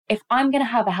if I'm going to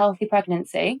have a healthy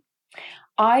pregnancy,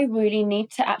 I really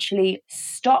need to actually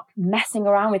stop messing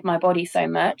around with my body so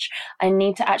much. I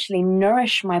need to actually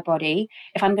nourish my body.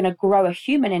 If I'm going to grow a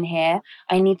human in here,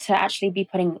 I need to actually be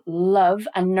putting love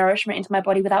and nourishment into my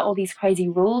body without all these crazy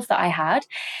rules that I had.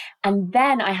 And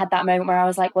then I had that moment where I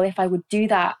was like, well, if I would do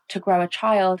that to grow a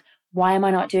child, why am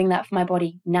I not doing that for my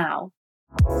body now?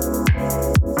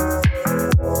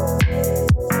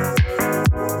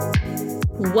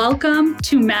 Welcome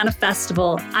to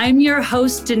Manifestival. I'm your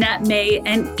host, Danette May,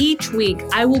 and each week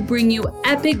I will bring you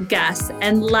epic guests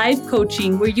and live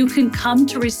coaching where you can come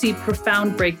to receive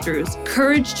profound breakthroughs,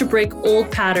 courage to break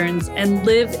old patterns, and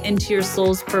live into your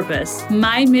soul's purpose.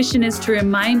 My mission is to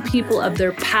remind people of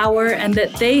their power and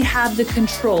that they have the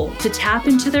control to tap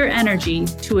into their energy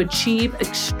to achieve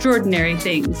extraordinary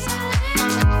things.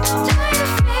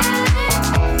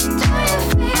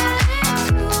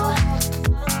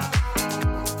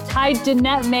 Hi,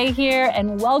 Danette May here,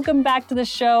 and welcome back to the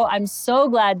show. I'm so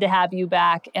glad to have you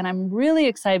back, and I'm really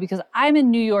excited because I'm in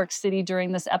New York City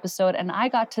during this episode, and I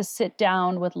got to sit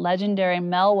down with legendary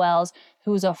Mel Wells,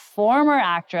 who's a former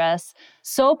actress,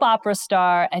 soap opera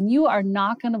star, and you are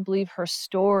not going to believe her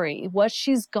story, what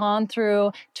she's gone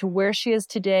through to where she is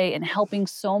today and helping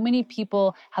so many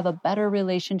people have a better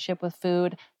relationship with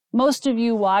food. Most of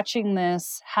you watching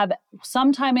this have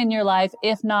sometime in your life,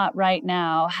 if not right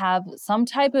now, have some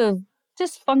type of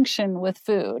dysfunction with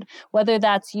food, whether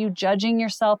that's you judging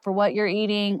yourself for what you're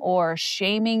eating or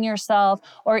shaming yourself,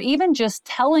 or even just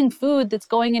telling food that's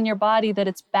going in your body that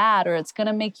it's bad or it's going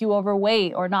to make you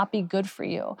overweight or not be good for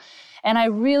you. And I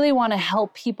really want to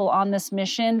help people on this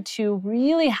mission to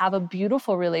really have a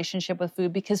beautiful relationship with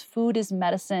food because food is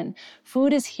medicine.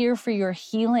 Food is here for your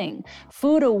healing.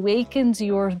 Food awakens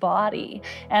your body.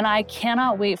 And I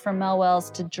cannot wait for Mel Wells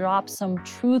to drop some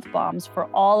truth bombs for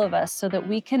all of us so that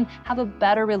we can have a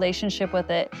better relationship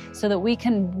with it, so that we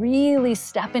can really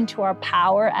step into our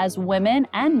power as women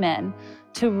and men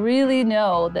to really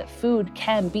know that food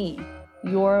can be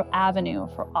your avenue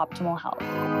for optimal health.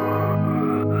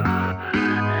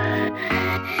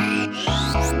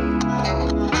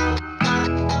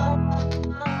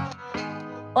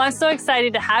 Well, I'm so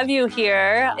excited to have you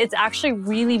here. It's actually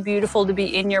really beautiful to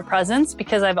be in your presence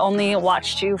because I've only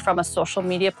watched you from a social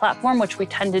media platform, which we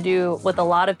tend to do with a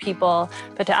lot of people,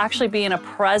 but to actually be in a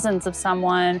presence of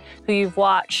someone who you've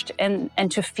watched and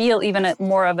to feel even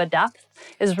more of a depth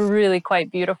is really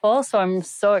quite beautiful. So I'm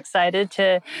so excited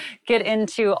to get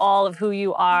into all of who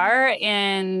you are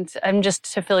and I'm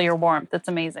just to feel your warmth. It's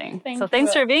amazing.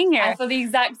 Thanks for being here. I feel the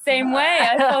exact same way.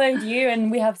 I followed you and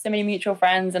we have so many mutual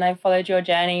friends and I followed your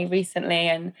journey recently.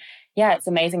 And yeah, it's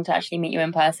amazing to actually meet you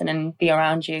in person and be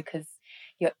around you because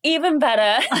you're even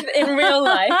better in real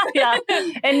life. Yeah.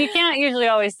 And you can't usually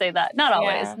always say that. Not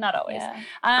always.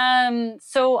 Yeah.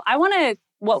 So I want to,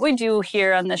 what we do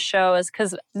here on this show is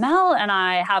because Mel and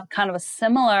I have kind of a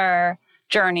similar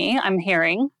journey, I'm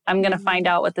hearing. I'm going to find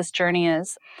out what this journey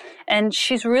is. And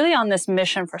she's really on this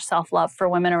mission for self-love for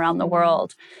women around the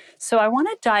world. So I want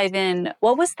to dive in.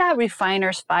 What was that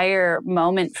refiner's fire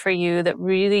moment for you that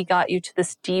really got you to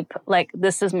this deep, like,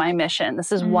 this is my mission.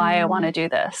 This is why I want to do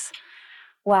this.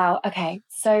 Wow. Okay.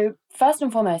 So first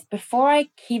and foremost, before I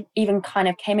even kind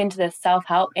of came into the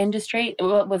self-help industry, it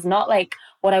was not like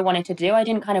what I wanted to do. I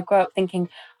didn't kind of grow up thinking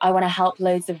I want to help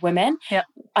loads of women. Yep.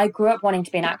 I grew up wanting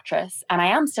to be an actress and I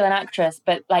am still an actress,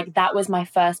 but like that was my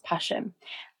first passion.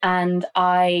 And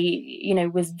I,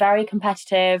 was very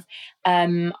competitive.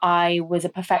 I was a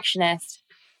perfectionist.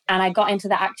 And I got into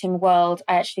the acting world.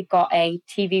 I actually got a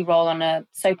TV role on a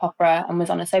soap opera and was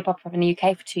on a soap opera in the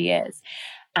UK for 2 years.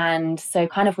 And so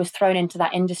kind of was thrown into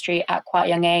that industry at quite a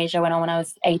young age. I went on when I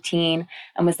was 18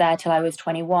 and was there till I was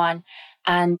 21.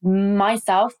 And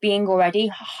myself being already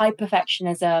high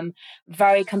perfectionism,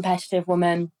 very competitive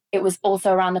woman. It was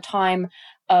also around the time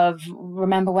of,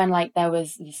 remember when like there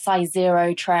was size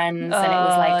 0 trends and it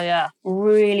was like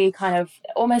really kind of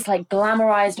almost like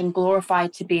glamorized and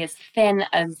glorified to be as thin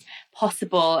as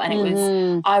possible. And it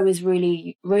was, I was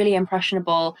really, really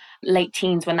impressionable late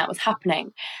teens when that was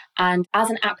happening. And as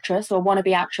an actress or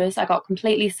wannabe actress, I got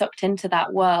completely sucked into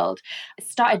that world. I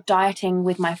started dieting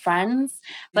with my friends.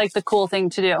 Like the cool thing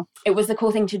to do. It was the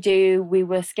cool thing to do. We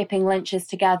were skipping lunches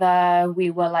together. We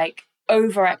were like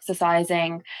over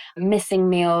exercising, missing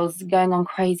meals, going on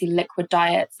crazy liquid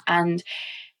diets. And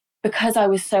because I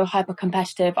was so hyper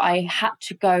competitive, I had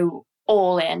to go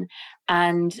all in.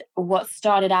 And what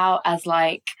started out as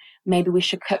like, maybe we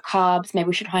should cut carbs, maybe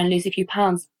we should try and lose a few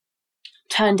pounds,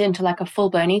 turned into like a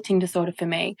full-blown eating disorder for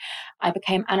me. I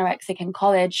became anorexic in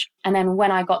college. And then when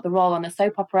I got the role on the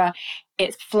soap opera,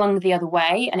 it flung the other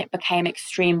way and it became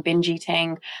extreme binge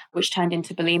eating, which turned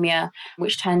into bulimia,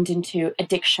 which turned into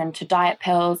addiction to diet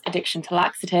pills, addiction to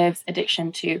laxatives,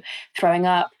 addiction to throwing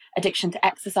up, addiction to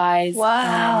exercise.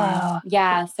 Wow.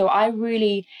 Yeah. So I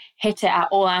really hit it at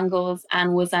all angles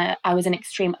and I was an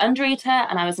extreme undereater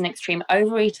and I was an extreme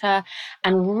overeater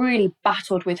and really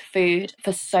battled with food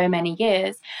for so many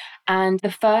years. And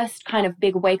the first kind of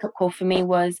big wake-up call for me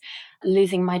was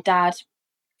losing my dad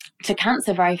to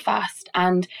cancer very fast.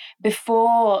 And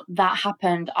before that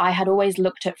happened, I had always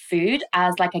looked at food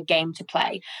as like a game to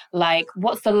play. Like,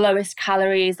 what's the lowest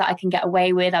calories that I can get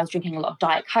away with? I was drinking a lot of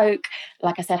Diet Coke,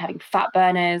 like I said, having fat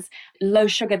burners, low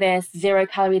sugar this, 0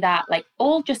 calorie that, like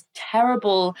all just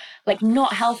terrible, like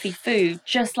not healthy food,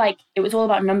 just like it was all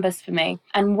about numbers for me.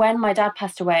 And when my dad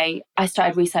passed away, I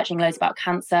started researching loads about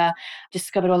cancer,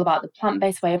 discovered all about the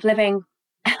plant-based way of living,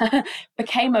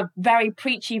 became a very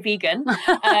preachy vegan.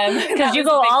 Because you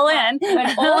go all in.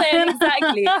 Went all in,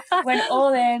 exactly. Went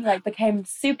all in, like became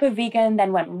super vegan,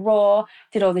 then went raw,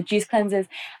 did all the juice cleanses,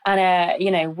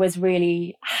 and was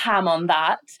really ham on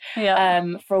that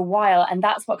for a while. And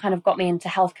that's what kind of got me into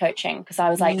health coaching, because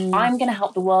I was like, I'm going to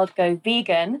help the world go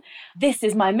vegan. This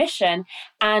is my mission.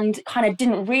 And kind of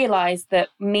didn't realize that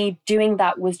me doing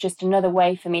that was just another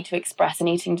way for me to express an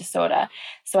eating disorder.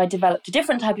 So I developed a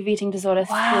different type of eating disorder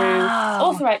through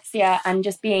orthorexia and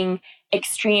just being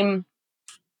extreme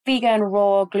vegan,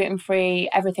 raw, gluten-free,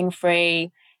 everything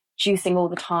free, juicing all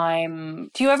the time.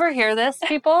 Do you ever hear this,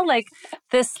 people? Like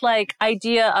this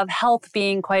idea of health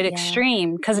being quite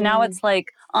extreme, because now it's like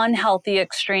unhealthy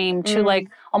extreme to like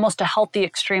almost a healthy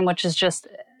extreme, which is just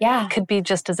could be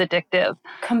just as addictive.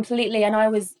 Completely. And I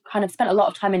was kind of spent a lot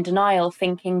of time in denial,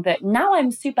 thinking that now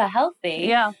I'm super healthy.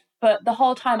 Yeah. But the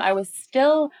whole time I was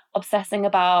still obsessing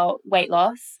about weight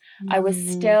loss. I was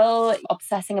still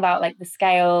obsessing about like the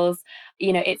scales.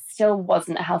 It still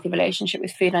wasn't a healthy relationship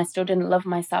with food, and I still didn't love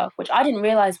myself, which I didn't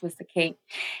realize was the key.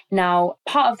 Now,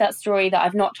 part of that story that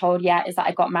I've not told yet is that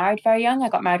I got married very young. I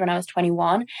got married when I was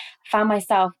 21, found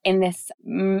myself in this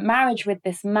marriage with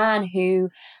this man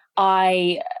who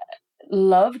I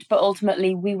loved, but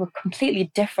ultimately we were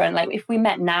completely different. Like if we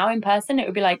met now in person, it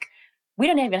would be like, we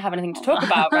don't even have anything to talk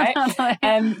about, right?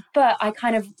 But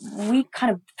we kind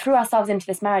of threw ourselves into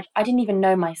this marriage. I didn't even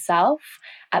know myself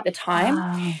at the time.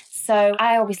 Wow. So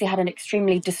I obviously had an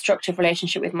extremely destructive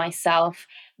relationship with myself,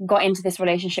 got into this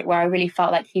relationship where I really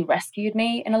felt like he rescued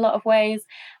me in a lot of ways,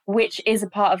 which is a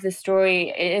part of the story.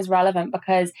 It is relevant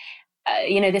because,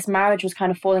 this marriage was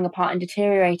kind of falling apart and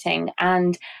deteriorating.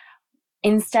 And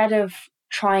instead of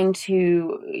trying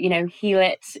to, heal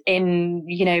it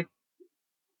in,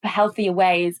 healthier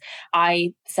ways,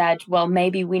 I said, well,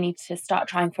 maybe we need to start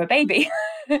trying for a baby.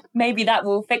 Maybe that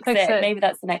will fix it. Maybe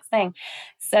that's the next thing.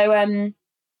 So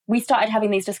we started having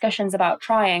these discussions about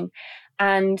trying,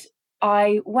 and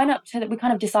I went up to we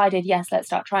kind of decided, yes, let's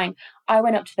start trying. I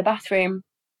went up to the bathroom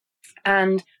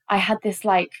and I had this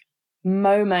like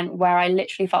moment where I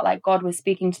literally felt like God was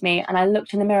speaking to me, and I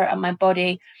looked in the mirror at my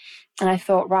body and I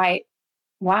thought, right,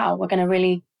 wow, we're going to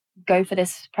really go for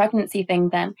this pregnancy thing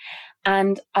then.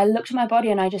 And I looked at my body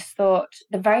and I just thought,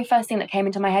 the very first thing that came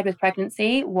into my head with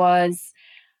pregnancy was,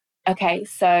 okay,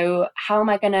 so how am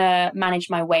I going to manage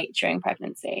my weight during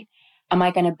pregnancy? Am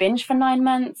I going to binge for 9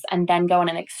 months and then go on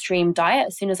an extreme diet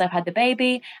as soon as I've had the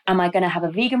baby? Am I going to have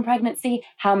a vegan pregnancy?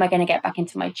 How am I going to get back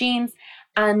into my jeans?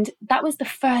 And that was the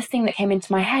first thing that came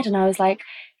into my head. And I was like,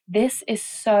 this is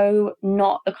so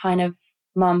not the kind of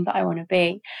mum that I want to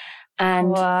be.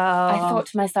 And I thought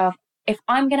to myself, if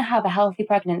I'm going to have a healthy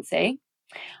pregnancy,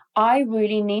 I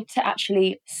really need to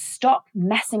actually stop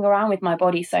messing around with my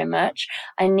body so much.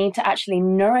 I need to actually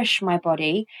nourish my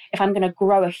body. If I'm going to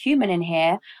grow a human in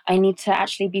here, I need to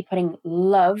actually be putting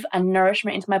love and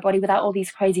nourishment into my body without all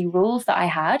these crazy rules that I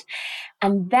had.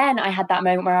 And then I had that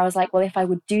moment where I was like, well, if I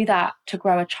would do that to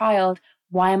grow a child,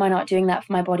 why am I not doing that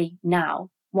for my body now?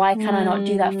 Why can I not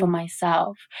do that for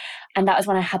myself? And that was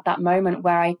when I had that moment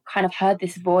where I kind of heard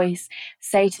this voice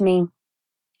say to me,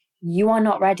 you are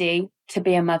not ready to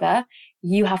be a mother.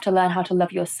 You have to learn how to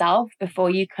love yourself before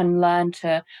you can learn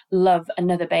to love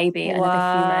another baby, another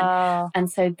human. And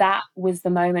so that was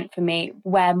the moment for me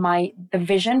where the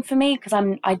vision for me, because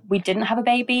we didn't have a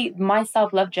baby, my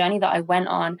self-love journey that I went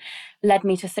on led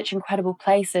me to such incredible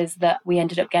places that we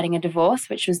ended up getting a divorce,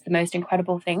 which was the most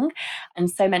incredible thing and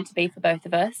so meant to be for both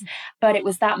of us. But it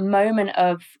was that moment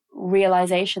of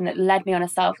realization that led me on a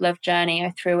self-love journey.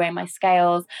 I threw away my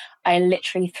scales. I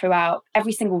literally threw out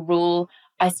every single rule.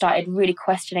 I started really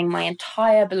questioning my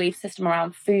entire belief system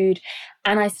around food.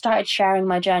 And I started sharing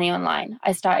my journey online.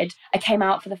 I came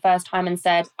out for the first time and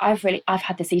said, I've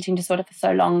had this eating disorder for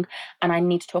so long and I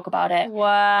need to talk about it.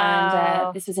 Wow.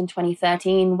 And this was in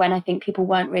 2013 when I think people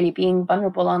weren't really being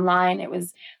vulnerable online. It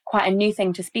was quite a new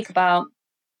thing to speak about.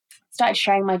 Started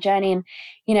sharing my journey and,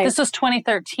 This was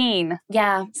 2013.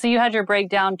 Yeah. So you had your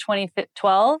breakdown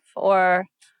 2012 or?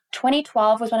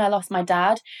 2012 was when I lost my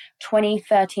dad.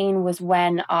 2013 was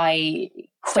when I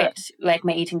quit like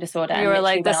my eating disorder. You were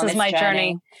like, this is my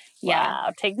journey. Yeah.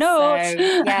 Wow, take notes. So,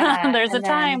 yeah. There's a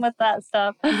time with that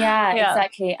stuff. Yeah,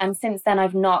 exactly. And since then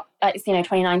I've not, it's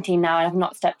 2019 now, and I've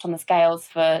not stepped on the scales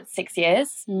for 6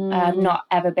 years. I've not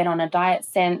ever been on a diet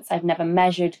since. I've never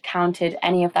measured, counted,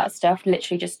 any of that stuff.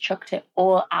 Literally just chucked it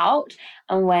all out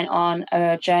and went on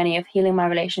a journey of healing my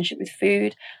relationship with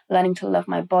food, learning to love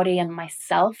my body and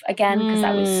myself again, because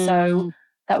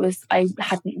I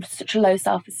had such a low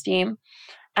self-esteem.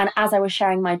 And as I was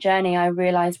sharing my journey, I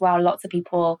realized, wow, lots of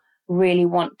people really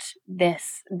want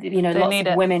this, lots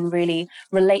of women really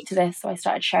relate to this. So I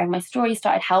started sharing my story,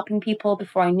 started helping people.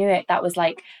 Before I knew it, that was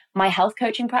like my health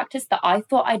coaching practice that I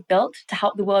thought I'd built to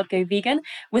help the world go vegan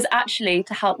was actually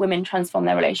to help women transform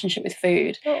their relationship with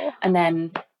food. And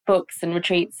then books and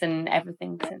retreats and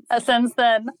everything since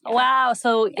then. Yeah. Wow.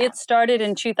 So it started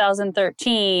in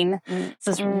 2013. This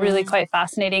is really quite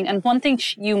fascinating. And one thing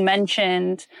you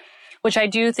mentioned, which I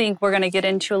do think we're going to get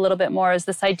into a little bit more, is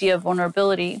this idea of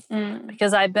vulnerability.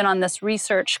 Because I've been on this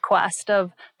research quest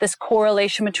of this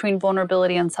correlation between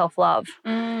vulnerability and self-love.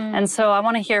 And so I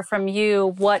want to hear from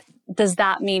you, what does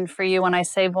that mean for you when I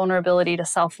say vulnerability to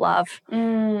self-love?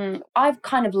 I've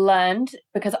kind of learned,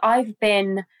 because I've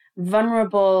been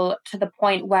vulnerable to the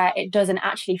point where it doesn't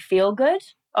actually feel good.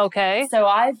 Okay. So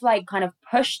I've like kind of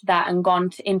pushed that and gone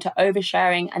into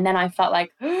oversharing, and then I felt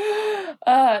like,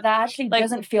 that actually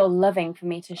doesn't feel loving for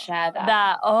me to share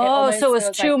that. So it was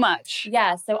too much.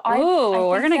 Yeah. So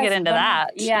we're gonna get into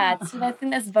that. Yeah. So I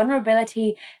think there's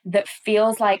vulnerability that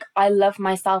feels like I love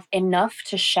myself enough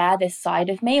to share this side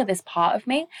of me or this part of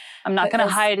me. I'm not gonna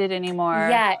hide it anymore.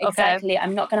 Yeah, exactly. Okay.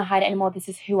 I'm not gonna hide it anymore. This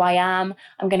is who I am.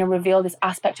 I'm gonna reveal this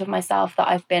aspect of myself that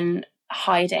I've been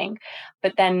hiding.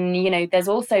 But then, there's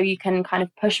also, you can kind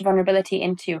of push vulnerability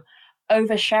into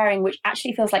oversharing, which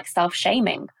actually feels like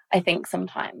self-shaming, I think,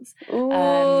 sometimes.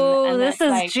 Ooh, this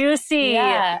is juicy.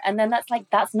 Yeah, and then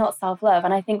that's not self-love.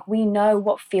 And I think we know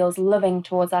what feels loving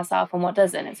towards ourselves and what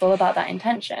doesn't. It's all about that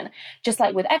intention. Just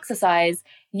like with exercise,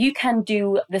 you can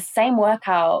do the same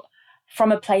workout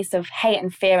from a place of hate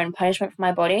and fear and punishment for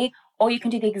my body, or you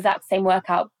can do the exact same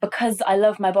workout because I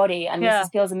love my body and this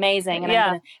feels amazing and I'm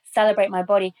going to celebrate my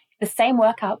body. The same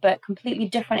workout, but completely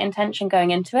different intention going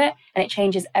into it, and it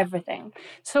changes everything.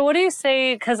 So what do you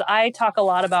say, because I talk a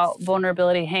lot about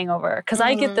vulnerability hangover, because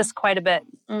I get this quite a bit.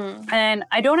 And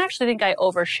I don't actually think I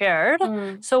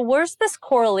overshared. So where's this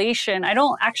correlation?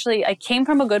 I came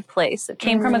from a good place. It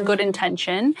came from a good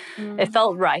intention. It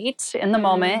felt right in the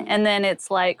moment. And then it's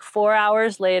like 4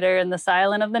 hours later in the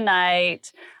silence of the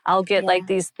night, I'll get like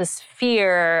this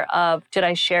fear of, did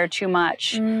I share too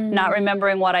much? Not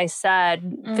remembering what I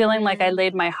said, feeling like I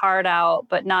laid my heart out,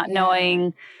 but not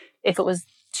knowing if it was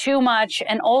too much.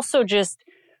 And also just,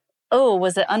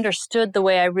 was it understood the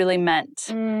way I really meant?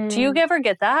 Do you ever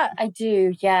get that? I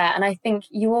do, yeah. And I think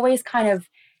you always kind of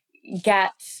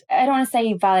get, I don't want to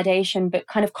say validation, but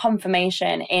kind of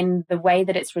confirmation in the way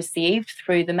that it's received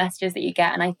through the messages that you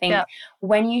get. And I think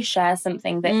when you share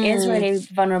something that is really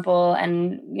vulnerable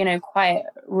and, quite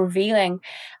revealing,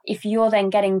 if you're then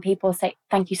getting people say,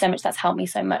 thank you so much, that's helped me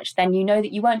so much, then you know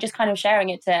that you weren't just kind of sharing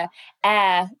it to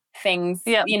air things,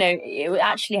 it would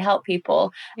actually help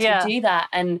people to do that.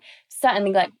 And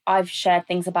certainly, like, I've shared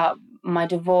things about my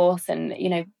divorce and,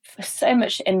 so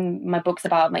much in my books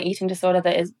about my eating disorder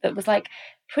that was like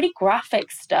pretty graphic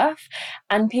stuff.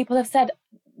 And people have said,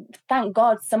 thank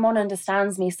God someone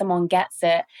understands me, someone gets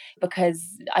it,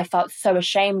 because I felt so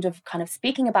ashamed of kind of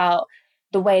speaking about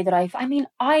the way that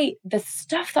the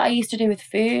stuff that I used to do with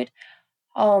food,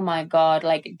 oh my God,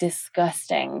 like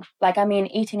disgusting. Like,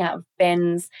 eating out of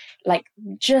bins, like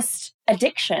just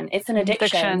addiction. It's an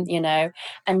addiction,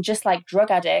 and just like drug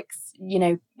addicts,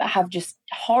 have just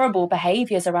horrible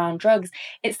behaviors around drugs.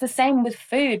 It's the same with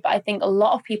food, but I think a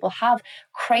lot of people have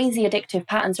crazy addictive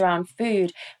patterns around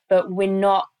food, but we're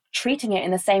not treating it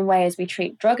in the same way as we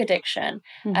treat drug addiction,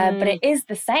 but it is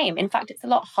the same. In fact, it's a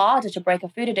lot harder to break a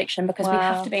food addiction because we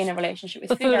have to be in a relationship with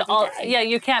the food every day. Yeah,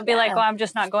 you can't be like, oh, I'm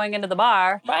just not going into the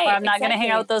bar, right, or I'm not going to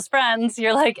hang out with those friends.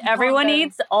 You're like, everyone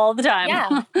eats all the time.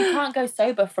 Yeah, you can't go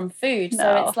sober from food.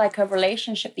 So it's like a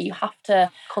relationship that you have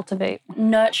to cultivate,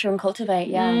 nurture and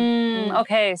cultivate.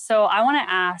 Okay, so I want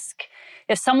to ask,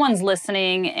 if someone's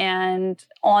listening and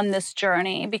on this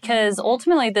journey, because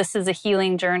ultimately this is a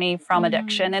healing journey from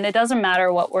addiction, and it doesn't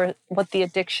matter what the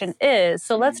addiction is.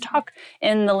 So let's talk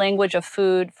in the language of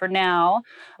food for now.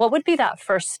 What would be that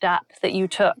first step that you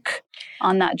took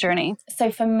on that journey?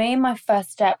 So for me, my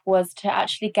first step was to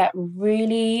actually get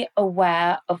really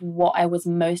aware of what I was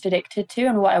most addicted to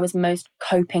and what I was most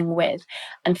coping with.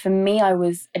 And for me, I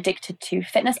was addicted to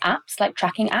fitness apps, like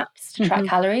tracking apps to track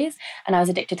calories, and I was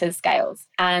addicted to the scales.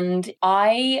 And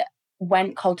I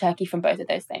went cold turkey from both of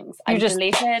those things. I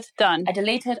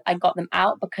deleted, I got them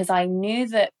out because I knew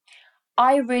that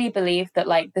I really believe that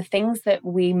like the things that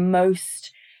we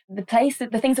most... the things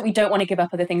that we don't want to give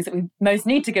up are the things that we most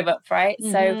need to give up, right?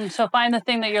 So find the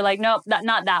thing that you're like, nope,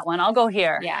 not that one. I'll go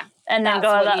here. Yeah. And then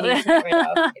go that. You need to get rid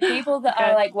of. People that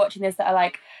are like watching this, that are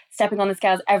like stepping on the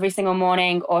scales every single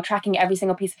morning or tracking every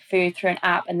single piece of food through an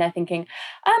app, and they're thinking,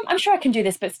 I'm sure I can do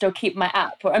this but still keep my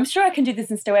app, or I'm sure I can do this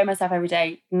and still weigh myself every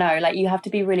day. No, like you have to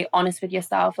be really honest with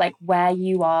yourself, like where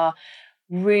you are,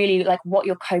 really like what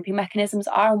your coping mechanisms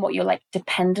are and what you're like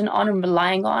dependent on and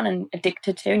relying on and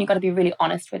addicted to. And you've got to be really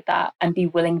honest with that and be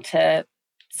willing to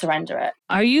surrender it.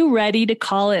 Are you ready to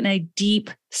call it a deep,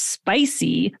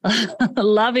 spicy,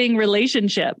 loving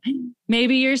relationship?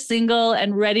 Maybe you're single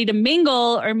and ready to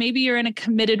mingle, or maybe you're in a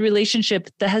committed relationship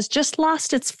that has just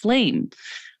lost its flame.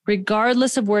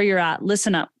 Regardless of where you're at,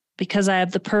 listen up, because I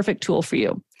have the perfect tool for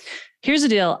you. Here's the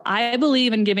deal. I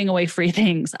believe in giving away free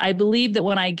things. I believe that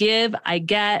when I give, I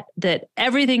get, that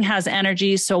everything has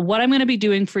energy. So what I'm going to be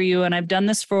doing for you, and I've done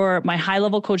this for my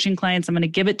high-level coaching clients, I'm going to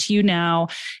give it to you now,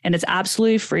 and it's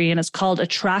absolutely free. And it's called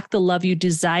Attract the Love You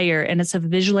Desire. And it's a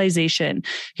visualization.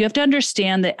 You have to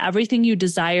understand that everything you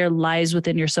desire lies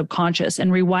within your subconscious,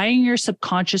 and rewiring your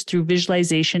subconscious through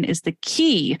visualization is the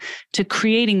key to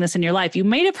creating this in your life. You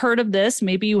might have heard of this.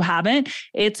 Maybe you haven't.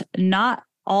 It's not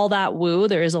all that woo.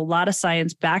 There is a lot of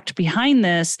science backed behind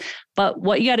this, but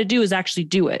what you got to do is actually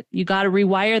do it. You got to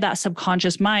rewire that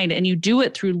subconscious mind, and you do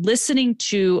it through listening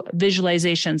to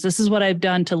visualizations. This is what I've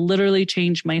done to literally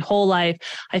change my whole life.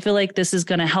 I feel like this is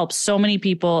going to help so many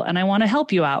people, and I want to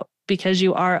help you out because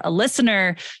you are a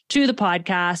listener to the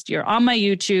podcast. You're on my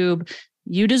YouTube.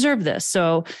 You deserve this.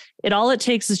 So all it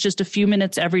takes is just a few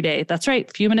minutes every day. That's right,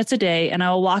 a few minutes a day. And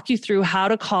I will walk you through how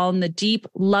to call in the deep,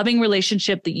 loving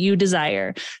relationship that you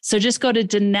desire. So just go to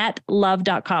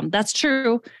DanetteLove.com. That's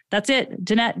true. That's it.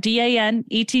 Danette,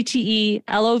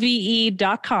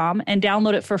 DANETTELOVE.com, and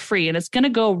download it for free. And it's going to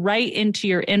go right into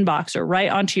your inbox or right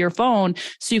onto your phone.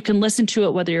 So you can listen to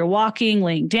it, whether you're walking,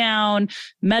 laying down,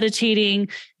 meditating.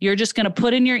 You're just going to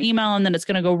put in your email, and then it's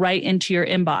going to go right into your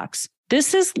inbox.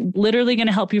 This is literally going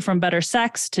to help you from better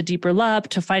sex to deeper love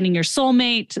to finding your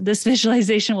soulmate. This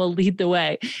visualization will lead the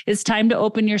way. It's time to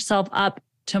open yourself up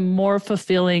to more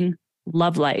fulfilling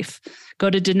love life. Go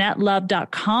to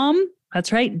DanetteLove.com.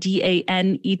 That's right.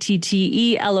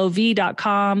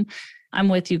 DANETTELOV.com. I'm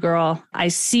with you, girl. I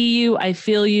see you. I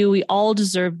feel you. We all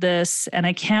deserve this. And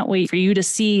I can't wait for you to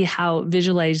see how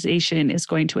visualization is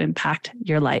going to impact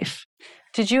your life.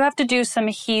 Did you have to do some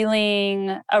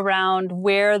healing around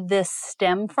where this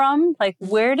stemmed from? Like,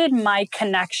 where did my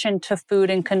connection to food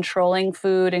and controlling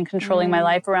my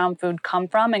life around food come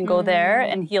from, and go there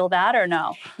and heal that, or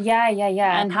no? Yeah.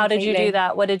 And how did you do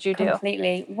that? What did you do?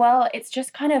 Completely. Well, it's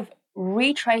just kind of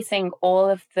retracing all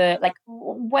of the, like,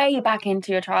 way back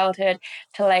into your childhood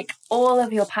to, like, all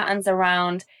of your patterns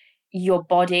around your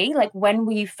body. Like, when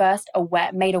were you first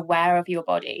made aware of your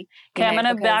body? Okay, I'm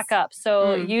going to back up.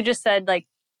 So you just said, like,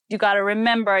 you got to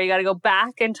remember, you got to go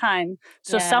back in time.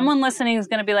 So someone listening is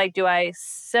going to be like, do I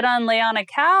lay on a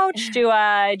couch? Do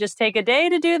I just take a day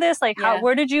to do this? Like, how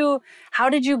did you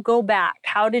go back?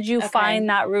 How did you find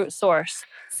that root source?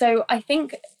 So I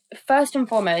think first and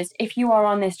foremost, if you are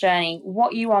on this journey,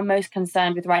 what you are most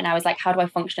concerned with right now is like, how do I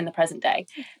function in the present day?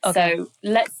 Okay. So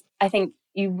I think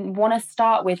you want to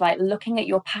start with like looking at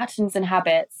your patterns and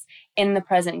habits in the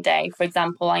present day. For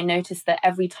example, I notice that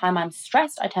every time I'm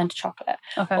stressed, I turn to chocolate.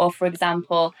 Okay. Or for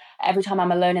example, every time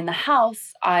I'm alone in the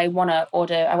house, I want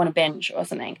to binge or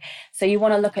something. So you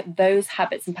want to look at those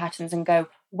habits and patterns and go,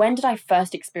 when did I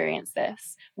first experience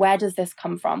this? Where does this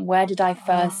come from? Where did I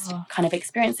first kind of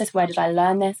experience this? Where did I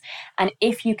learn this? And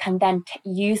if you can then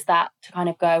use that to kind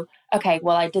of go, okay,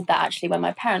 well, I did that actually when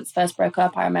my parents first broke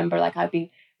up. I remember like I'd be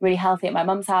really healthy at my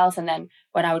mum's house. And then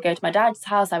when I would go to my dad's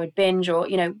house, I would binge, or,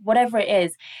 whatever it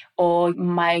is. Or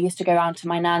I used to go around to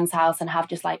my nan's house and have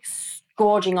just like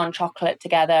gorging on chocolate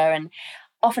together. And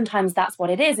oftentimes that's what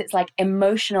it is. It's like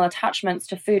emotional attachments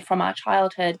to food from our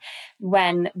childhood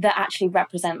that actually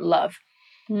represent love,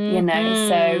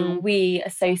 So we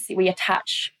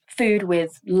attach food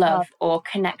with love or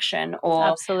connection or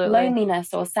Absolutely.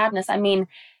 loneliness or sadness. I mean,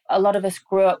 a lot of us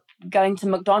grew up going to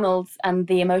McDonald's, and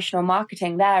the emotional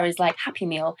marketing there is like Happy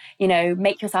Meal,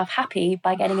 make yourself happy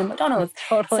by getting a McDonald's.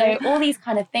 Totally. So all these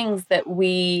kind of things that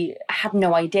we had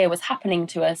no idea was happening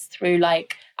to us through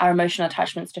like our emotional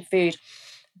attachments to food.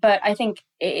 But I think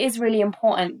it is really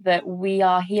important that we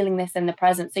are healing this in the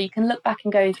present. So you can look back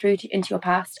and go through into your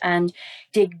past and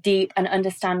dig deep and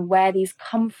understand where these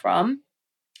come from.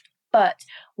 But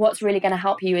what's really going to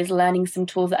help you is learning some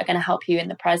tools that are going to help you in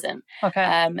the present.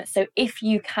 Okay. So if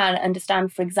you can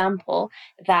understand, for example,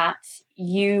 that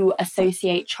you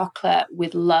associate chocolate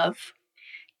with love,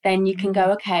 then you can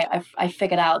go, okay, I've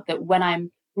figured out that when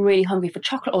I'm really hungry for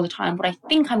chocolate all the time, what I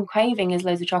think I'm craving is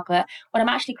loads of chocolate. What I'm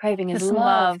actually craving is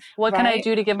love. What can I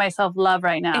do to give myself love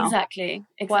right now? Exactly.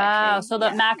 Wow. So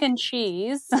the mac and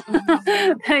cheese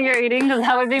that you're eating, because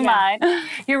that would be mine.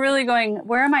 You're really going,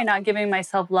 where am I not giving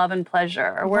myself love and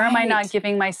pleasure? Or where am I not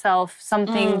giving myself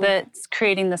something that's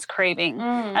creating this craving?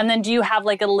 And then do you have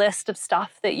like a list of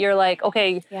stuff that you're like,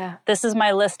 okay, this is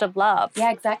my list of love.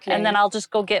 Yeah, exactly. And then I'll just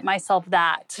go get myself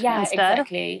that instead.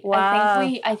 Exactly. Wow.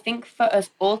 I think for us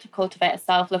all to cultivate a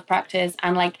self-love practice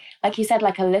and like you said,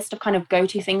 like a list of kind of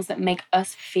go-to things that make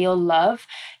us feel love,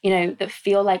 that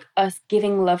feel like us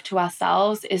giving love to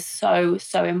ourselves is so,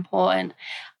 so important.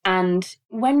 And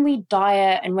when we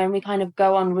diet and when we kind of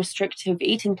go on restrictive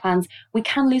eating plans, we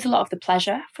can lose a lot of the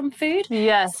pleasure from food.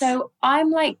 Yes. So I'm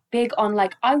like big on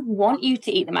like, I want you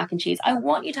to eat the mac and cheese. I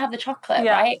want you to have the chocolate,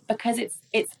 right? Because it's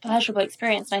a pleasurable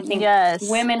experience. And I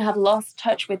think women have lost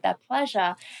touch with their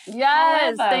pleasure.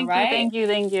 Yes. However, Thank you.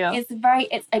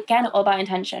 It's again all about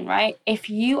intention, right? If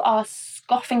you are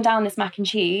scoffing down this mac and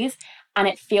cheese and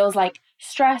it feels like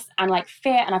stress and like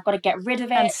fear and I've got to get rid of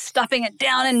it. And stuffing it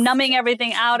down and numbing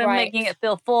everything out and making it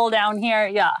feel full down here.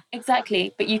 Yeah.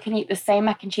 Exactly. But you can eat the same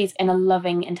mac and cheese in a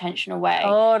loving, intentional way.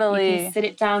 Totally. You can sit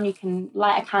it down, you can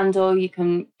light a candle, you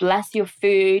can bless your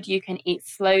food, you can eat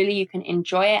slowly, you can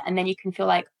enjoy it, and then you can feel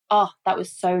like, oh, that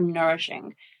was so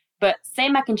nourishing. But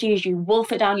same mac and cheese, you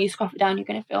wolf it down, you scoff it down, you're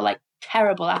going to feel like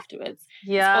terrible afterwards.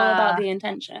 Yeah. It's all about the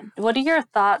intention. What are your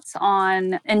thoughts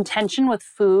on intention with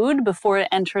food before it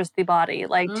enters the body?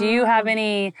 Like, do you have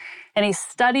any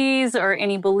studies or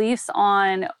any beliefs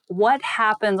on what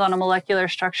happens on a molecular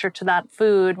structure to that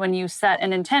food when you set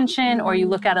an intention or you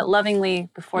look at it lovingly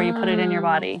before you put it in your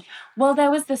body? Well,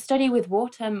 there was the study with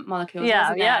water molecules,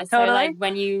 wasn't there? Yeah, So, totally. like,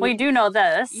 when we do know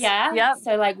this. Yeah. Yep.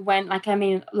 So,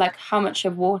 like, how much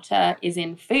of water is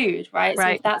in food, right? So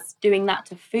if that's doing that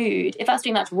to food, if that's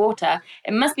doing that to water,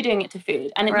 it must be doing it to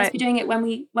food. And it must be doing it when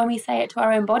we say it to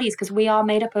our own bodies, because we are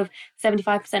made up of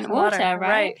 75% water,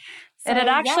 right? So, and it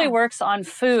actually works on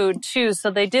food too.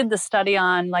 So they did the study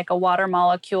on like a water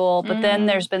molecule, but then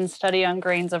there's been study on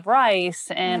grains of rice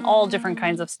and all different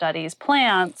kinds of studies,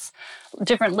 plants,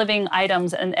 different living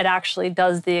items, and it actually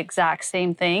does the exact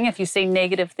same thing. If you say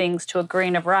negative things to a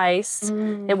grain of rice,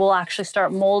 it will actually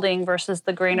start molding versus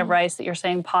the grain of rice that you're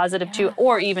saying positive to,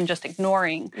 or even just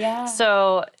ignoring. Yeah.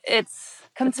 So it's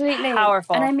completely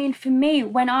powerful. And I mean, for me,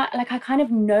 when I kind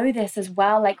of know this as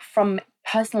well, like from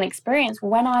personal experience,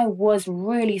 when I was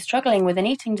really struggling with an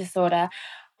eating disorder,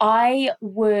 I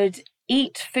would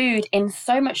eat food in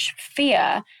so much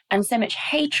fear and so much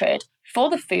hatred for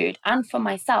the food and for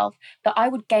myself that I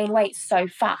would gain weight so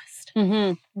fast.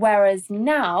 Whereas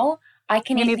now I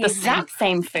can eat the exact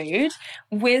same food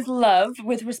with love,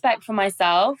 with respect for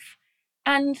myself,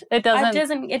 and I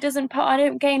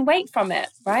don't gain weight from it,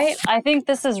 right? I think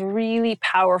this is really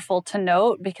powerful to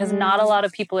note because not a lot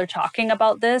of people are talking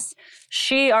about this.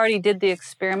 She already did the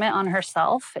experiment on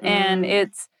herself, and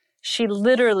she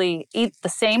literally eats the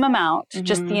same amount,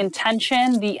 just the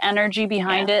intention, the energy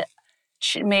behind it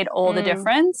made all the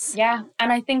difference. Yeah,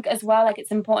 and I think as well, like,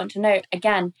 it's important to note,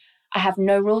 again, I have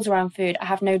no rules around food. I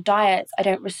have no diets. I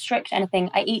don't restrict anything.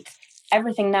 I eat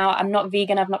everything now. I'm not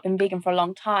vegan. I've not been vegan for a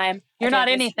long time. You're not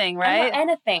anything, right? I'm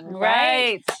not anything,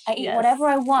 right? I eat whatever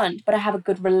I want, but I have a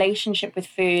good relationship with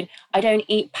food. I don't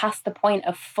eat past the point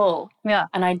of full. Yeah.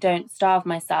 And I don't starve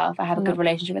myself. I have a good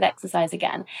relationship with exercise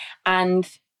again. And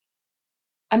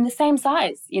I'm the same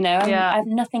size, Yeah. I've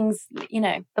nothing's,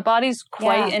 The body's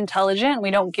quite intelligent.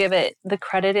 We don't give it the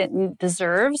credit it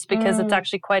deserves because it's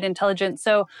actually quite intelligent.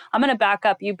 So I'm going to back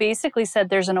up. You basically said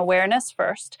there's an awareness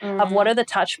first of what are the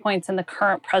touch points in the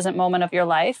current present moment of your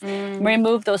life.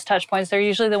 Remove those touch points. They're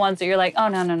usually the ones that you're like, oh,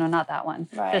 no, not that one.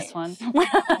 Right. This one.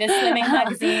 The slimming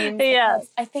magazines. Yes.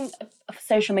 I think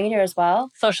social media as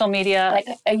well. Social media.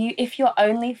 Like, if you're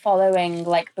only following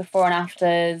like before and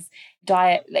afters,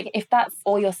 diet, like if that's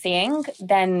all you're seeing,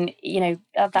 then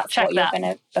that's Check what you're that. going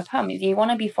to become. You want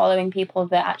to be following people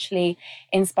that actually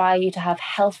inspire you to have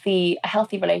a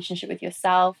healthy relationship with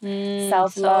yourself,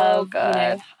 self-love,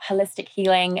 so holistic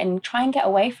healing, and try and get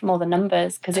away from all the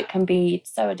numbers because it can be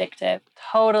so addictive.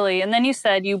 Totally. And then you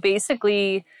said you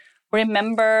basically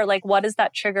remember, like, what is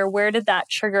that trigger? Where did that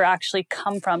trigger actually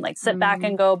come from? Like, sit back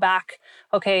and go back.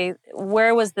 Okay,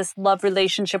 where was this love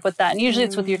relationship with that? And usually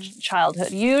it's with your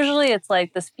childhood. Usually it's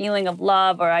like this feeling of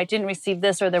love, or I didn't receive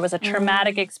this, or there was a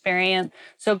traumatic experience.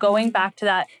 So going back to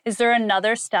that, is there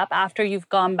another step after you've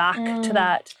gone back to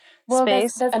that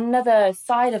space? There's another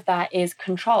side of that is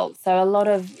control. So a lot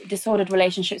of disordered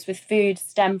relationships with food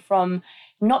stem from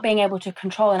not being able to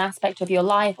control an aspect of your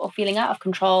life or feeling out of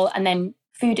control, and then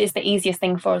food is the easiest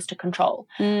thing for us to control.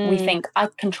 We think I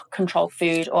can control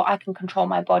food, or I can control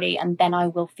my body, and then I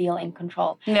will feel in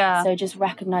control. Yeah. So just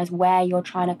recognize where you're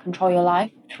trying to control your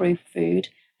life through food.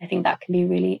 I think that can be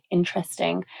really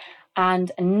interesting.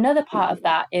 And another part of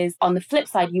that is, on the flip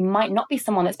side, you might not be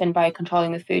someone that's been very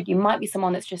controlling with food. You might be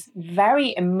someone that's just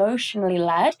very emotionally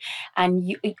led,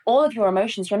 and all of your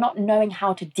emotions, you're not knowing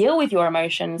how to deal with your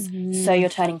emotions, so you're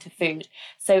turning to food.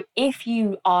 So if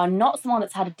you are not someone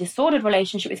that's had a disordered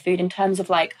relationship with food in terms of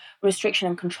like restriction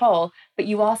and control, but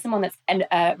you are someone that's an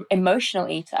emotional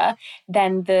eater,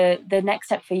 then the next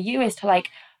step for you is to like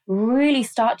really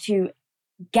start to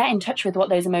get in touch with what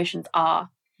those emotions are.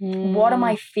 What am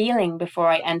I feeling before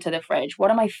I enter the fridge?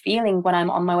 What am I feeling when I'm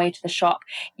on my way to the shop?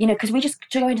 Because we just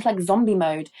go into like zombie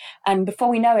mode. And before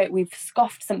we know it, we've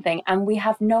scoffed something and we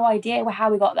have no idea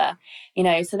how we got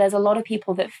there. So there's a lot of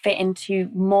people that fit into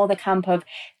more the camp of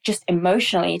just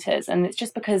emotional eaters. And it's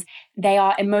just because they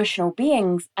are emotional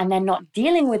beings and they're not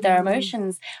dealing with their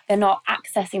emotions. They're not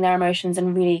accessing their emotions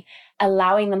and really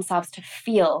allowing themselves to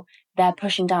feel. They're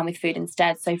pushing down with food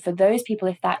instead. So for those people,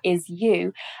 if that is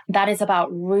you, that is about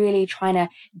really trying to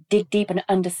dig deep and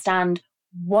understand,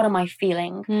 what am I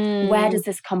feeling? Where does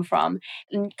this come from?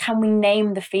 And can we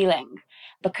name the feeling?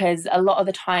 Because a lot of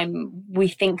the time we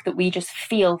think that we just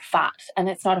feel fat, and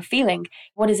it's not a feeling.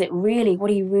 What is it really?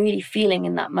 What are you really feeling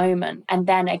in that moment? And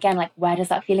then again, like, where does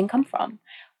that feeling come from?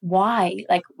 Why?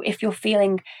 Like, if you're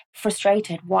feeling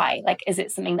frustrated, why? Like, is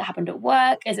it something that happened at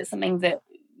work? Is it something that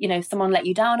someone let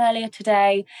you down earlier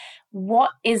today?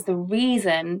 What is the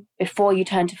reason before you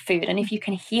turn to food? And if you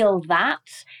can heal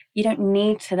that, you don't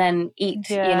need to then eat,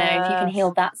 if you can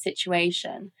heal that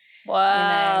situation.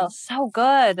 Wow. So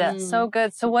good. So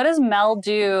good. So what does Mel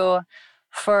do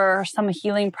for some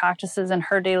healing practices in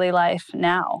her daily life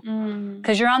now?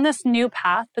 Because you're on this new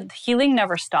path, but the healing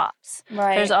never stops.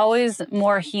 Right. There's always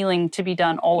more healing to be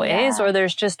done always, or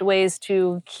there's just ways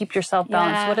to keep yourself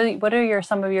balanced. What are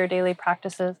some of your daily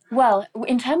practices? Well,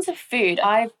 in terms of food,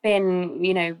 I've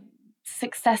been,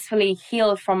 successfully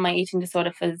healed from my eating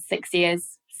disorder for 6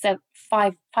 years, so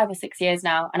 5 or 6 years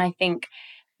now. And I think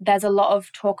there's a lot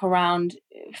of talk around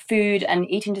food and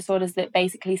eating disorders that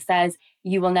basically says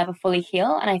you will never fully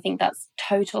heal. And I think that's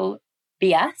total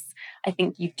BS. I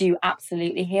think you do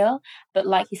absolutely heal. But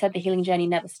like you said, the healing journey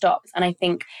never stops. And I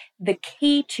think the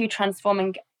key to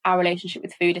transforming our relationship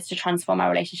with food is to transform our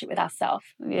relationship with ourselves.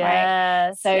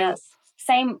 Yes. Right? So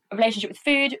same relationship with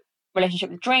food, relationship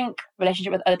with drink,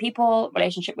 relationship with other people,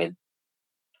 relationship with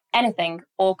anything,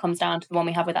 all comes down to the one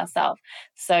we have with ourselves.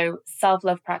 So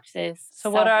self-love practices. So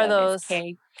what are those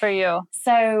key for you?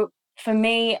 So for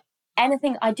me,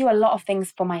 I do a lot of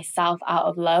things for myself out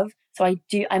of love. So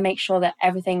I make sure that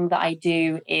everything that I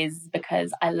do is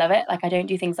because I love it. Like, I don't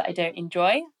do things that I don't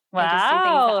enjoy. Wow. I just do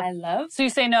things that I love. So you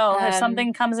say no. If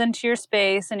something comes into your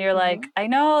space and you're like, I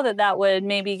know that would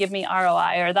maybe give me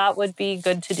ROI, or that would be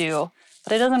good to do,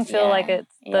 but it doesn't feel like it's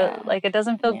it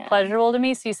doesn't feel pleasurable to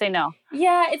me. So you say no.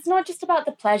 Yeah, it's not just about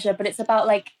the pleasure, but it's about,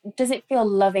 like, does it feel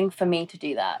loving for me to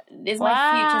do that? Is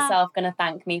my future self going to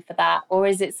thank me for that? Or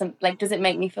is it does it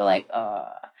make me feel like, oh...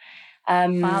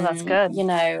 wow, that's good.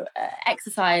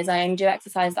 Exercise. I only do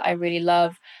exercise that I really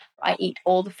love. I eat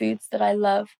all the foods that I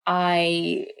love.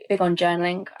 Big on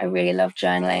journaling. I really love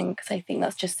journaling because I think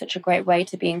that's just such a great way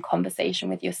to be in conversation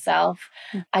with yourself.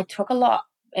 I talk a lot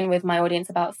in with my audience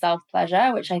about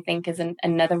self-pleasure, which I think is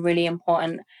another really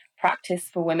important practice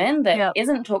for women that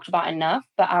isn't talked about enough,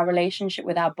 but our relationship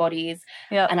with our bodies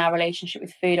and our relationship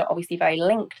with food are obviously very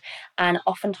linked. And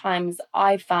oftentimes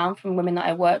I've found from women that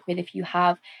I work with, if you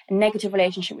have a negative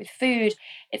relationship with food,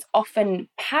 it's often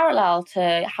parallel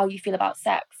to how you feel about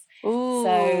sex. Ooh,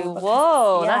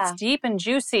 whoa, that's deep and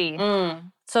juicy.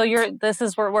 So this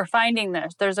is where we're finding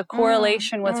this. There's a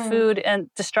correlation with food and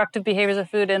destructive behaviors of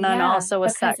food, and then also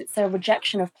with sex. Because it's a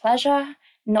rejection of pleasure,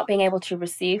 not being able to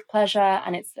receive pleasure,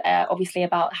 and it's obviously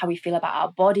about how we feel about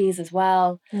our bodies as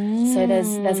well. So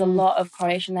there's a lot of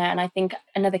correlation there, and I think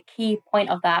another key point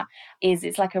of that is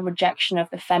it's like a rejection of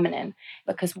the feminine,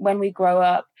 because when we grow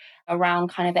up around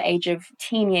kind of the age of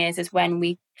teen years is when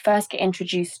we first get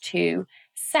introduced to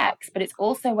sex, but it's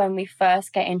also when we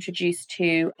first get introduced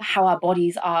to how our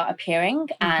bodies are appearing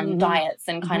and diets,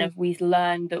 and kind of we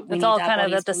learn that we it's need all our kind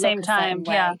of bodies at the to same look a certain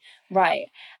time. way. Right.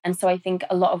 And so I think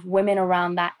a lot of women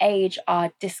around that age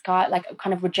are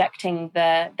kind of rejecting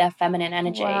their feminine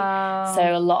energy. Wow.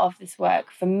 So a lot of this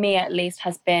work, for me at least,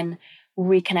 has been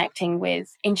reconnecting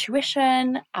with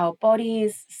intuition, our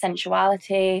bodies,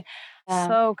 sensuality.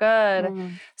 So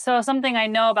good. So something I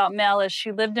know about Mel is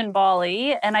she lived in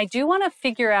Bali, and I do want to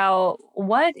figure out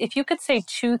if you could say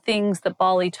 2 things that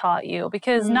Bali taught you,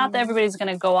 because not that everybody's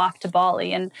going to go off to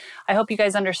Bali. And I hope you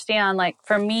guys understand, like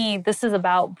for me, this is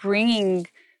about bringing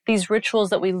these rituals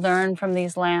that we learn from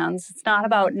these lands. It's not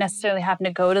about necessarily having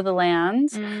to go to the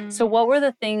lands. So what were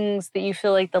the things that you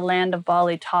feel like the land of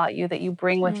Bali taught you that you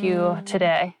bring with you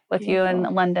today, with you in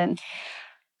London?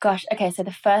 Gosh, okay, so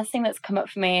the first thing that's come up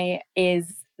for me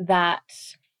is that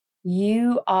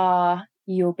you are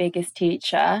your biggest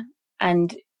teacher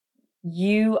and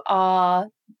you are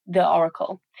the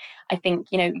oracle. I think,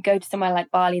 you go to somewhere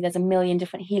like Bali, there's a million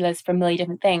different healers for a million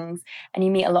different things, and you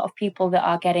meet a lot of people that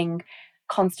are getting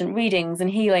constant readings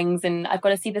and healings, and I've got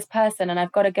to see this person, and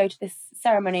I've got to go to this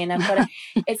ceremony, and I've got to,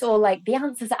 it's all like the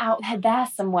answers are out there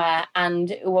somewhere.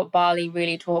 And what Bali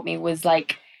really taught me was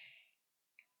like,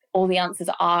 all the answers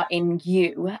are in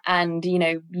you, and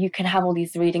you can have all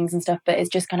these readings and stuff, but it's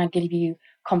just going to give you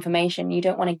confirmation. You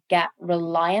don't want to get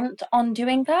reliant on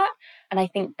doing that. And I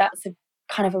think that's a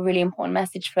kind of a really important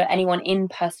message for anyone in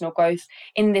personal growth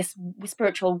in this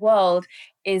spiritual world,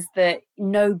 is that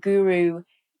no guru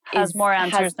has more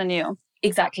answers than you.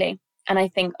 Exactly. And I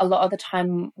think a lot of the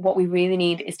time what we really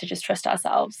need is to just trust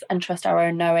ourselves and trust our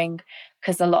own knowing,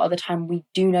 because a lot of the time we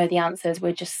do know the answers,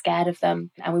 we're just scared of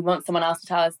them and we want someone else to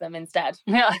tell us them instead.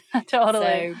 Yeah,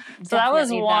 totally. So that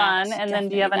was one. And then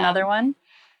do you have another one?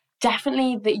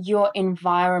 Definitely that your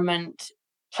environment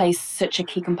plays such a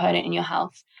key component in your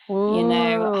health.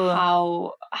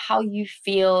 Ooh. How you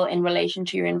feel in relation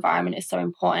to your environment is so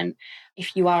important.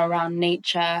 If you are around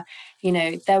nature,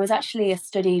 there was actually a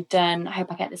study done, I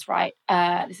hope I get this right,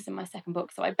 this is in my second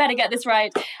book, so I better get this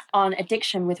right, on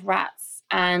addiction with rats.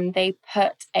 And they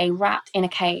put a rat in a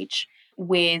cage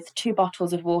with 2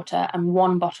 bottles of water, and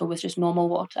 1 bottle was just normal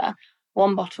water.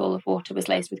 1 bottle of water was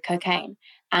laced with cocaine.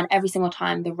 And every single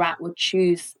time the rat would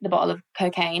choose the bottle of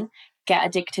cocaine, get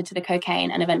addicted to the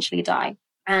cocaine, and eventually die.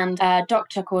 And a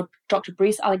doctor called Dr.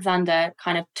 Bruce Alexander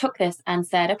kind of took this and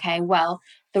said, okay, well,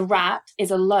 the rat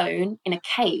is alone in a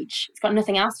cage. It's got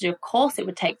nothing else to do. Of course it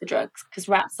would take the drugs, because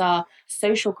rats are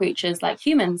social creatures like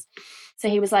humans. So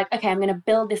he was like, okay, I'm going to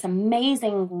build this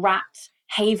amazing rat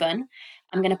haven.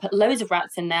 I'm going to put loads of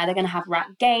rats in there. They're going to have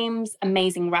rat games,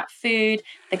 amazing rat food.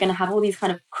 They're going to have all these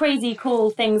kind of crazy cool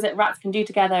things that rats can do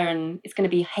together, and it's going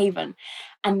to be a haven.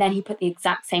 And then he put the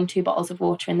exact same 2 bottles of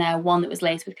water in there, 1 that was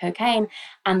laced with cocaine,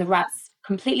 and the rats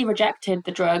completely rejected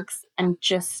the drugs and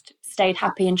just stayed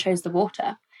happy and chose the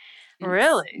water.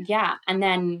 Really? Yeah. And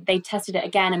then they tested it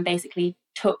again and basically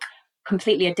took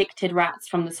completely addicted rats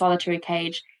from the solitary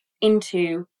cage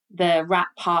into the rat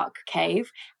park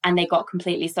cave, and they got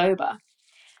completely sober.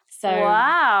 So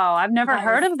wow, I've never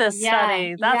heard of this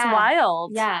study. That's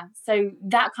wild. Yeah. So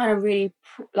that kind of really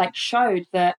showed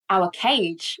that our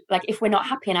cage, like if we're not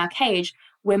happy in our cage,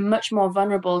 we're much more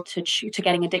vulnerable to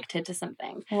getting addicted to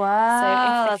something.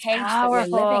 Wow, so if the cage that we're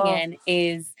living in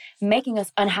is making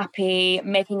us unhappy,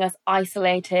 making us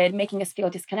isolated, making us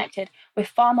feel disconnected, we're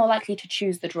far more likely to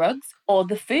choose the drugs or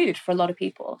the food for a lot of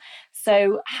people.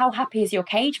 So how happy is your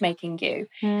cage making you?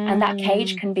 And that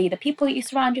cage can be the people that you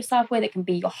surround yourself with. It can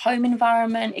be your home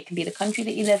environment. It can be the country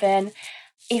that you live in.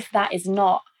 If that is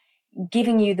not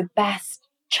giving you the best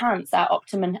chance at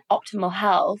optimal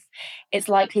health, it's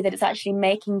likely that it's actually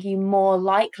making you more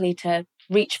likely to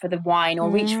reach for the wine or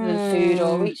reach for the food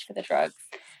or reach for the drugs.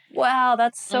 Wow,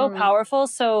 that's so powerful.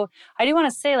 So I do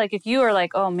want to say, like, if you are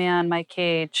like, oh man, my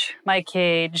cage,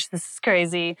 this is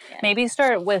crazy. Yeah. Maybe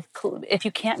start with, if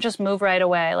you can't just move right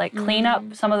away, like clean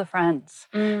up some of the friends,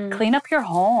 clean up your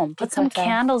home, put some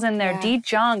candles in there,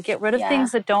 de-junk, get rid of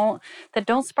things that don't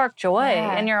spark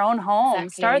joy in your own home.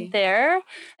 Exactly. Start there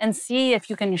and see if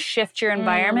you can shift your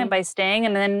environment by staying.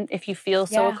 And then if you feel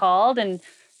so called and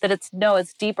that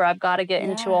it's deeper, I've got to get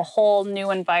into a whole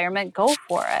new environment, go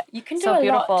for it. You can do a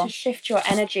lot to shift your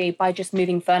energy by just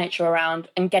moving furniture around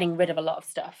and getting rid of a lot of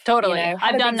stuff. Totally. You know,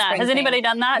 I've done that. Has anybody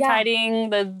done that? Yeah. Tidying,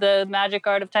 the magic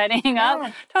art of tidying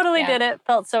up? Totally did it.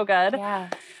 Felt so good. Yeah.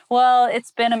 Well,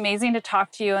 it's been amazing to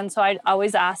talk to you. And so I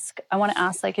want to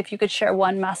ask, like, if you could share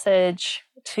one message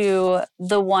to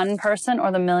the one person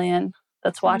or the million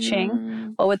that's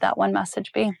watching, what would that one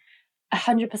message be?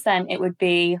 100% it would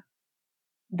be,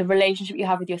 the relationship you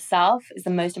have with yourself is the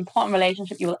most important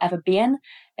relationship you will ever be in.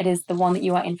 It is the one that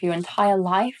you are in for your entire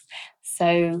life.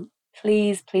 So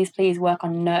please, please, please work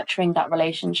on nurturing that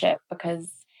relationship,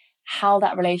 because how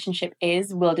that relationship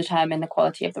is will determine the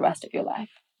quality of the rest of your life.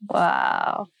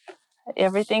 Wow.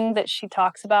 Everything that she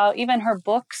talks about, even her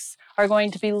books, are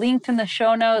going to be linked in the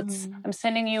show notes. I'm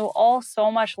sending you all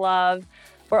so much love.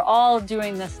 We're all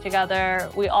doing this together.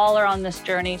 We all are on this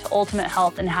journey to ultimate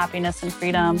health and happiness and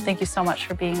freedom. Thank you so much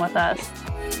for being with us.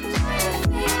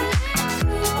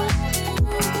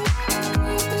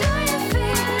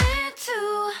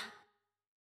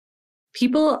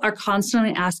 People are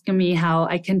constantly asking me how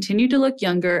I continue to look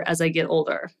younger as I get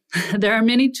older. There are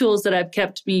many tools that have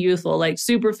kept me youthful, like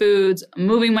superfoods,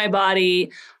 moving my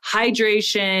body,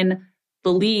 hydration,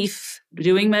 belief,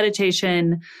 doing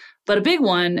meditation. But a big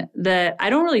one that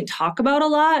I don't really talk about a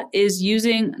lot is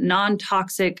using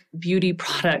non-toxic beauty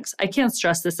products. I can't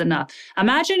stress this enough.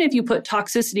 Imagine if you put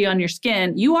toxicity on your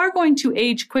skin, you are going to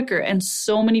age quicker. And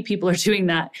so many people are doing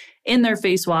that in their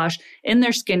face wash, in their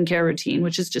skincare routine,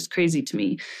 which is just crazy to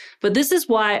me. But this is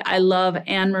why I love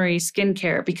Anne Marie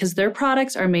Skincare, because their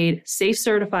products are made safe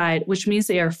certified, which means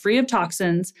they are free of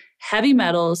toxins, heavy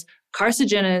metals,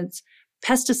 carcinogens,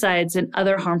 pesticides, and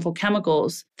other harmful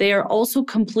chemicals. They are also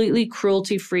completely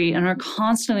cruelty-free and are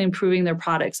constantly improving their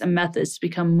products and methods to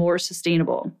become more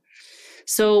sustainable.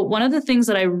 So one of the things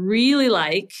that I really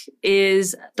like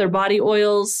is their body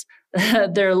oils,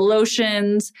 their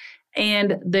lotions,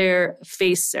 and their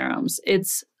face serums.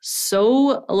 It's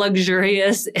so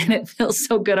luxurious and it feels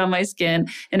so good on my skin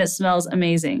and it smells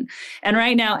amazing. And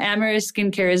right now, Anne Marie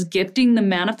Skincare is gifting the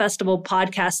Manifestival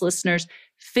podcast listeners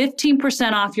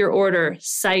 15% off your order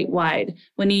site-wide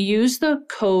when you use the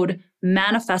code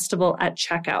Manifestival at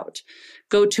checkout.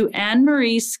 Go to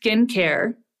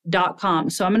AnneMarieSkincare.com.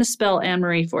 So I'm going to spell Anne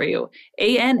Marie for you.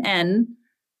 ANN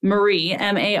Marie,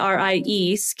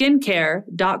 MARIE,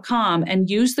 skincare.com, and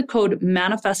use the code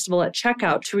Manifestival at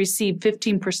checkout to receive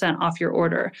 15% off your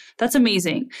order. That's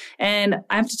amazing. And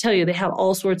I have to tell you, they have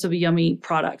all sorts of yummy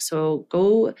products. So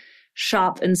go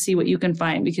shop and see what you can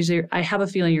find, because I have a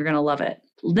feeling you're going to love it.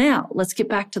 Now, let's get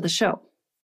back to the show.